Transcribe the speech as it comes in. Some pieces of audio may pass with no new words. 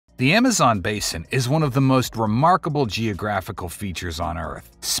The Amazon basin is one of the most remarkable geographical features on Earth.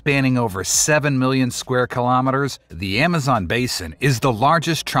 Spanning over 7 million square kilometers, the Amazon basin is the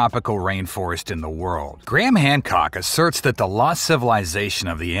largest tropical rainforest in the world. Graham Hancock asserts that the lost civilization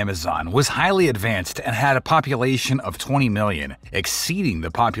of the Amazon was highly advanced and had a population of 20 million, exceeding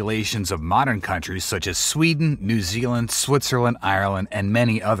the populations of modern countries such as Sweden, New Zealand, Switzerland, Ireland, and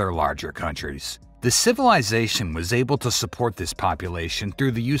many other larger countries. The civilization was able to support this population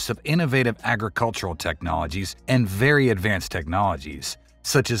through the use of innovative agricultural technologies and very advanced technologies,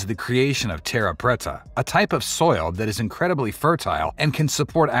 such as the creation of terra preta, a type of soil that is incredibly fertile and can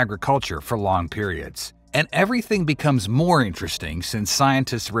support agriculture for long periods. And everything becomes more interesting since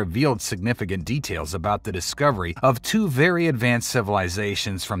scientists revealed significant details about the discovery of two very advanced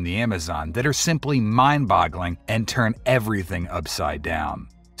civilizations from the Amazon that are simply mind-boggling and turn everything upside down.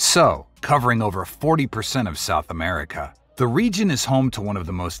 So, covering over 40% of South America, the region is home to one of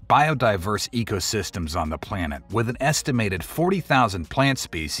the most biodiverse ecosystems on the planet, with an estimated 40,000 plant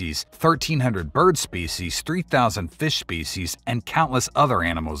species, 1,300 bird species, 3,000 fish species, and countless other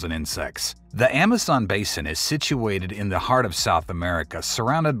animals and insects. The Amazon basin is situated in the heart of South America,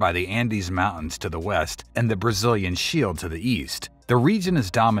 surrounded by the Andes Mountains to the west and the Brazilian Shield to the east. The region is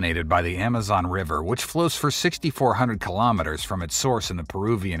dominated by the Amazon River, which flows for 6,400 kilometers from its source in the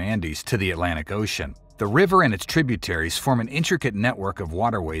Peruvian Andes to the Atlantic Ocean. The river and its tributaries form an intricate network of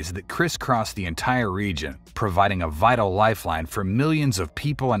waterways that crisscross the entire region, providing a vital lifeline for millions of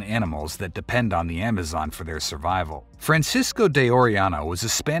people and animals that depend on the Amazon for their survival. Francisco de Orellana was a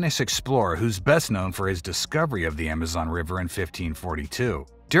Spanish explorer who's best known for his discovery of the Amazon River in 1542.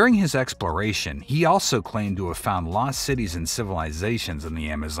 During his exploration, he also claimed to have found lost cities and civilizations in the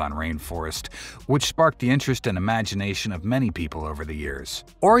Amazon rainforest, which sparked the interest and imagination of many people over the years.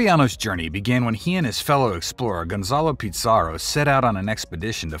 Orellana's journey began when he and his fellow explorer Gonzalo Pizarro set out on an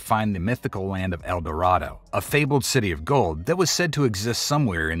expedition to find the mythical land of El Dorado, a fabled city of gold that was said to exist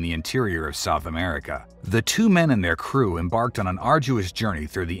somewhere in the interior of South America. The two men and their crew embarked on an arduous journey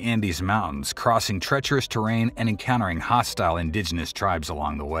through the Andes Mountains, crossing treacherous terrain and encountering hostile indigenous tribes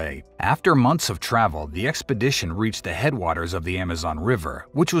along the way. After months of travel, the expedition reached the headwaters of the Amazon River,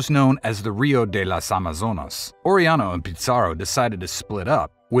 which was known as the Rio de las Amazonas. Orellana and Pizarro decided to split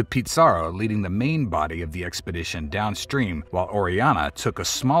up, with Pizarro leading the main body of the expedition downstream, while Orellana took a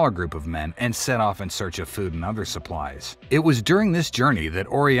smaller group of men and set off in search of food and other supplies. It was during this journey that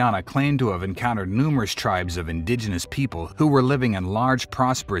Orellana claimed to have encountered numerous tribes of indigenous people who were living in large,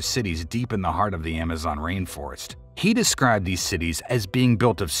 prosperous cities deep in the heart of the Amazon rainforest. He described these cities as being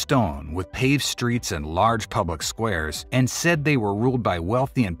built of stone, with paved streets and large public squares, and said they were ruled by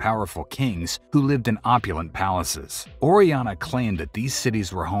wealthy and powerful kings who lived in opulent palaces. Orellana claimed that these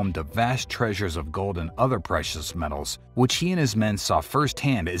cities were home to vast treasures of gold and other precious metals, which he and his men saw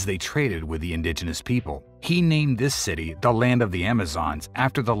firsthand as they traded with the indigenous people. He named this city the Land of the Amazons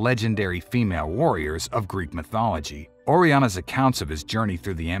after the legendary female warriors of Greek mythology. Orellana's accounts of his journey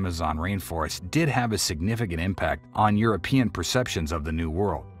through the Amazon rainforest did have a significant impact on European perceptions of the New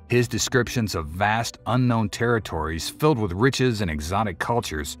World. His descriptions of vast, unknown territories filled with riches and exotic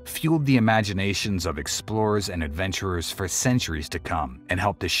cultures fueled the imaginations of explorers and adventurers for centuries to come, and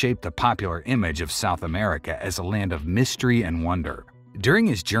helped to shape the popular image of South America as a land of mystery and wonder. During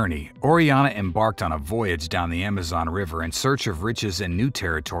his journey, Orellana embarked on a voyage down the Amazon River in search of riches and new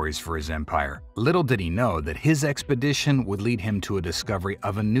territories for his empire. Little did he know that his expedition would lead him to a discovery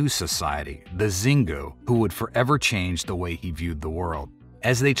of a new society, the Xingu, who would forever change the way he viewed the world.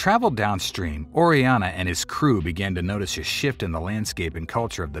 As they traveled downstream, Orellana and his crew began to notice a shift in the landscape and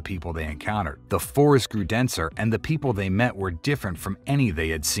culture of the people they encountered. The forest grew denser, and the people they met were different from any they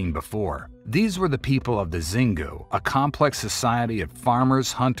had seen before. These were the people of the Xingu, a complex society of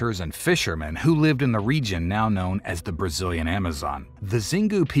farmers, hunters, and fishermen who lived in the region now known as the Brazilian Amazon. The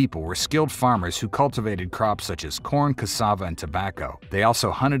Xingu people were skilled farmers who cultivated crops such as corn, cassava, and tobacco. They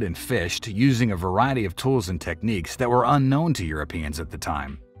also hunted and fished, using a variety of tools and techniques that were unknown to Europeans at the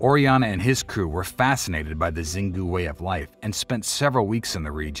time. Orellana and his crew were fascinated by the Xingu way of life and spent several weeks in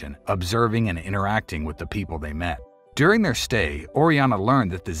the region, observing and interacting with the people they met. During their stay, Orellana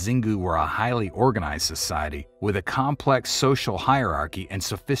learned that the Xingu were a highly organized society with a complex social hierarchy and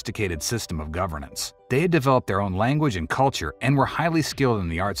sophisticated system of governance. They had developed their own language and culture and were highly skilled in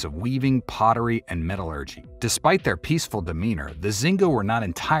the arts of weaving, pottery, and metallurgy. Despite their peaceful demeanor, the Xingu were not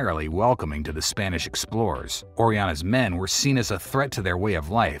entirely welcoming to the Spanish explorers. Orellana's men were seen as a threat to their way of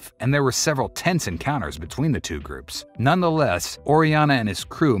life, and there were several tense encounters between the two groups. Nonetheless, Orellana and his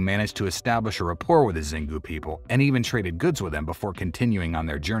crew managed to establish a rapport with the Xingu people and even traded goods with them before continuing on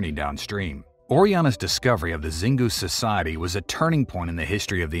their journey downstream. Oriana's discovery of the Xingu society was a turning point in the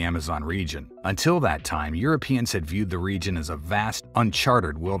history of the Amazon region. Until that time, Europeans had viewed the region as a vast,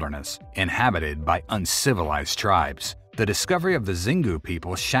 uncharted wilderness, inhabited by uncivilized tribes. The discovery of the Xingu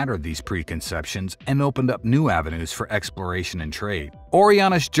people shattered these preconceptions and opened up new avenues for exploration and trade.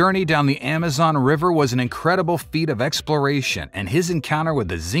 Oriana's journey down the Amazon River was an incredible feat of exploration, and his encounter with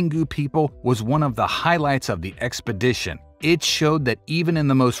the Xingu people was one of the highlights of the expedition. It showed that even in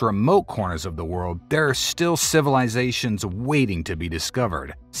the most remote corners of the world, there are still civilizations waiting to be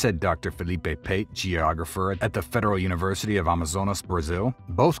discovered, said Dr. Felipe Pate, geographer at the Federal University of Amazonas, Brazil.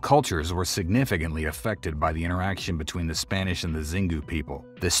 Both cultures were significantly affected by the interaction between the Spanish and the Xingu people.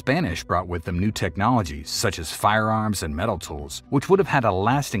 The Spanish brought with them new technologies, such as firearms and metal tools, which would have had a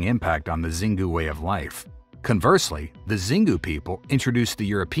lasting impact on the Xingu way of life. Conversely, the Xingu people introduced the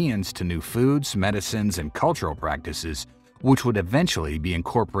Europeans to new foods, medicines, and cultural practices, which would eventually be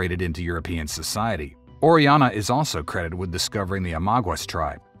incorporated into European society. Oriana is also credited with discovering the Amaguas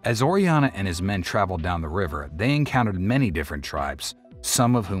tribe. As Oriana and his men traveled down the river, they encountered many different tribes,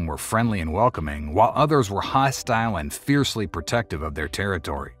 some of whom were friendly and welcoming, while others were hostile and fiercely protective of their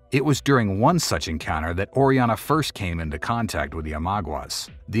territory. It was during one such encounter that Oriana first came into contact with the Amaguas.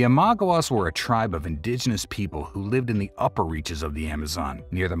 The Amaguas were a tribe of indigenous people who lived in the upper reaches of the Amazon,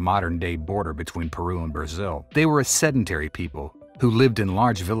 near the modern-day border between Peru and Brazil. They were a sedentary people who lived in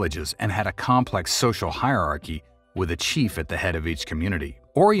large villages and had a complex social hierarchy with a chief at the head of each community.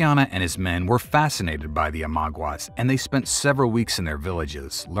 Oriana and his men were fascinated by the Amaguas, and they spent several weeks in their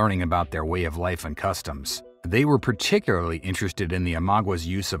villages, learning about their way of life and customs. They were particularly interested in the Amaguas'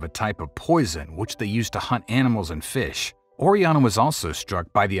 use of a type of poison which they used to hunt animals and fish. Oriana was also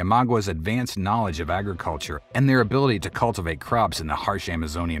struck by the Amaguas' advanced knowledge of agriculture and their ability to cultivate crops in the harsh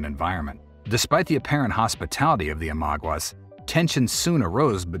Amazonian environment. Despite the apparent hospitality of the Amaguas, tensions soon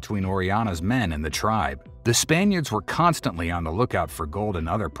arose between Oriana's men and the tribe. The Spaniards were constantly on the lookout for gold and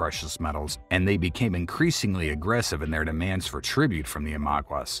other precious metals, and they became increasingly aggressive in their demands for tribute from the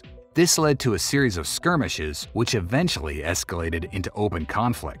Amaguas. This led to a series of skirmishes, which eventually escalated into open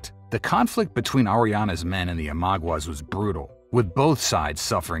conflict. The conflict between Oriana's men and the Amaguas was brutal, with both sides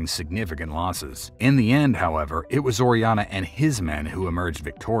suffering significant losses. In the end, however, it was Oriana and his men who emerged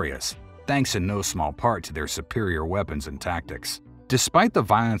victorious, thanks in no small part to their superior weapons and tactics. Despite the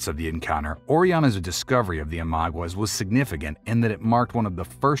violence of the encounter, Oriana's discovery of the Amaguas was significant in that it marked one of the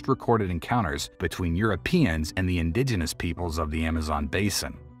first recorded encounters between Europeans and the indigenous peoples of the Amazon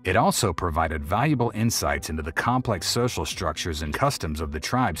basin. It also provided valuable insights into the complex social structures and customs of the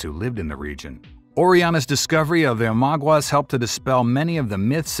tribes who lived in the region. Oriana's discovery of the Amaguas helped to dispel many of the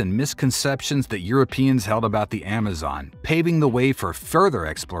myths and misconceptions that Europeans held about the Amazon, paving the way for further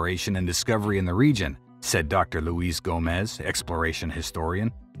exploration and discovery in the region, said Dr. Luis Gomez, exploration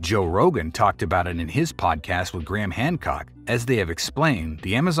historian. Joe Rogan talked about it in his podcast with Graham Hancock. As they have explained,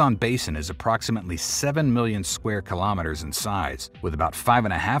 the Amazon basin is approximately 7 million square kilometers in size, with about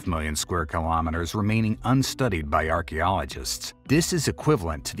 5.5 million square kilometers remaining unstudied by archaeologists. This is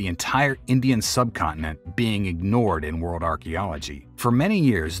equivalent to the entire Indian subcontinent being ignored in world archaeology. For many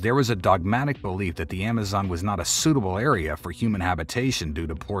years, there was a dogmatic belief that the Amazon was not a suitable area for human habitation due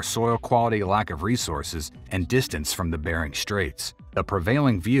to poor soil quality, lack of resources, and distance from the Bering Straits. The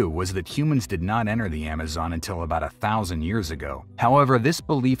prevailing view was that humans did not enter the Amazon until about 1,000 years ago. However, this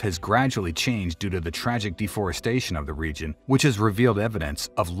belief has gradually changed due to the tragic deforestation of the region, which has revealed evidence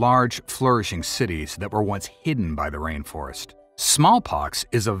of large, flourishing cities that were once hidden by the rainforest. Smallpox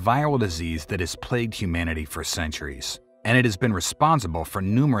is a viral disease that has plagued humanity for centuries, and it has been responsible for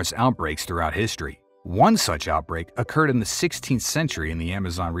numerous outbreaks throughout history. One such outbreak occurred in the 16th century in the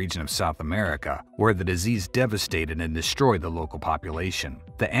Amazon region of South America, where the disease devastated and destroyed the local population.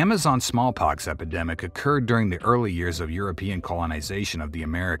 The Amazon smallpox epidemic occurred during the early years of European colonization of the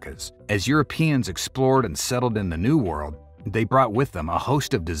Americas. As Europeans explored and settled in the New World, they brought with them a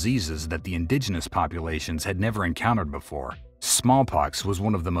host of diseases that the indigenous populations had never encountered before. Smallpox was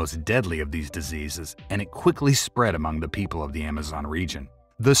one of the most deadly of these diseases, and it quickly spread among the people of the Amazon region.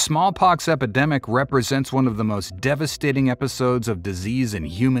 The smallpox epidemic represents one of the most devastating episodes of disease in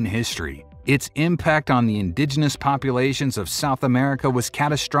human history. Its impact on the indigenous populations of South America was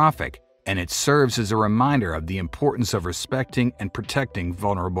catastrophic, and it serves as a reminder of the importance of respecting and protecting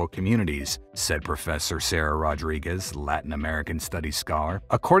vulnerable communities, said Professor Sarah Rodriguez, Latin American Studies scholar.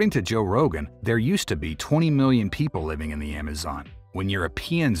 According to Joe Rogan, there used to be 20 million people living in the Amazon. When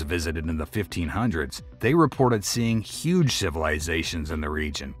Europeans visited in the 1500s, they reported seeing huge civilizations in the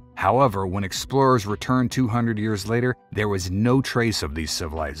region. However, when explorers returned 200 years later, there was no trace of these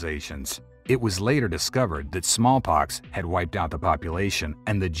civilizations. It was later discovered that smallpox had wiped out the population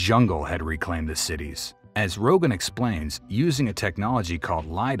and the jungle had reclaimed the cities. As Rogan explains, using a technology called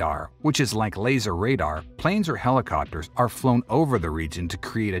LiDAR, which is like laser radar, planes or helicopters are flown over the region to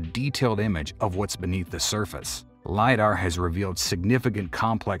create a detailed image of what's beneath the surface. LiDAR has revealed significant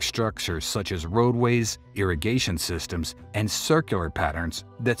complex structures such as roadways, irrigation systems, and circular patterns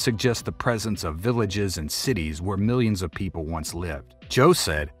that suggest the presence of villages and cities where millions of people once lived. Joe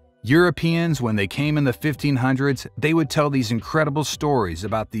said, Europeans, when they came in the 1500s, they would tell these incredible stories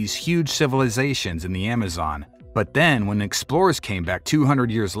about these huge civilizations in the Amazon. But then, when explorers came back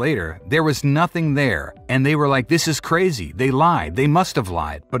 200 years later, there was nothing there, and they were like, this is crazy, they lied, they must have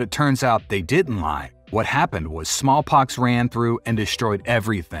lied. But it turns out they didn't lie. What happened was smallpox ran through and destroyed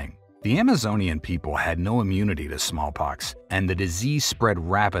everything. The Amazonian people had no immunity to smallpox, and the disease spread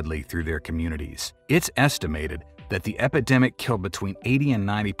rapidly through their communities. It's estimated that the epidemic killed between 80 and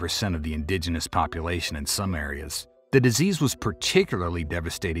 90% of the indigenous population in some areas. The disease was particularly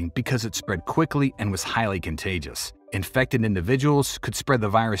devastating because it spread quickly and was highly contagious. Infected individuals could spread the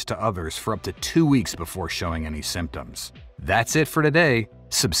virus to others for up to 2 weeks before showing any symptoms. That's it for today.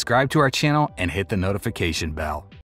 Subscribe to our channel and hit the notification bell.